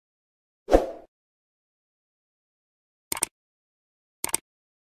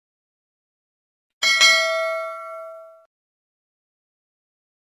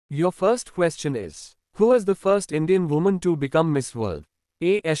Your first question is, who is the first Indian woman to become Miss World?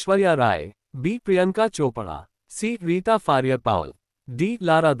 A. Aishwarya Rai, B. Priyanka Chopra, C. Rita Farrier Powell, D.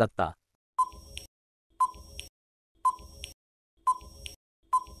 Lara Datta.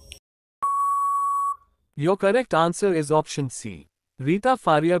 Your correct answer is option C. Rita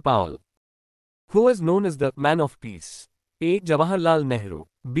Farrier Powell. Who is known as the Man of Peace? A. Jawaharlal Nehru,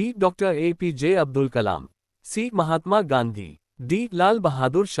 B. Dr. APJ Abdul Kalam, C. Mahatma Gandhi, D. Lal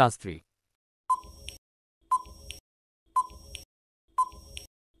Bahadur Shastri.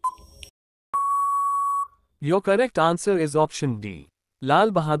 Your correct answer is option D. Lal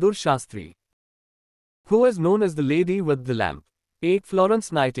Bahadur Shastri. Who is known as the Lady with the Lamp? A.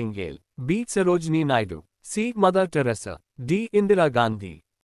 Florence Nightingale, B. Sarojini Naidu, C. Mother Teresa, D. Indira Gandhi.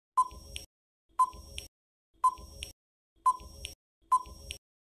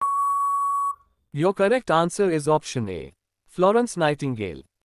 Your correct answer is option A. Florence Nightingale.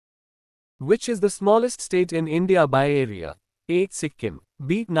 Which is the smallest state in India by area? A. Sikkim,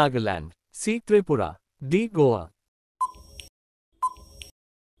 B. Nagaland, C. Tripura, D. Goa.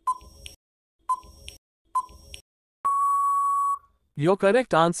 Your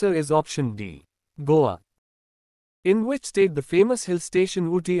correct answer is option D. Goa. In which state the famous hill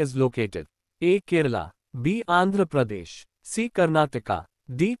station Ooty is located? A. Kerala, B. Andhra Pradesh, C. Karnataka,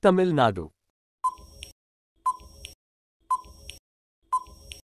 D. Tamil Nadu.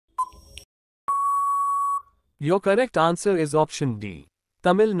 Your correct answer is option D.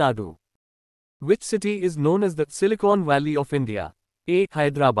 Tamil Nadu. Which city is known as the Silicon Valley of India? A.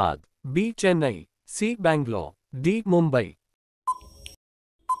 Hyderabad, B. Chennai, C. Bangalore, D. Mumbai.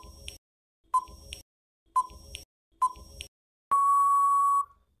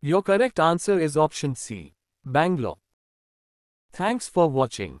 Your correct answer is option C. Bangalore. Thanks for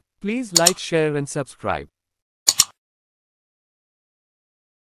watching. Please like, share and subscribe.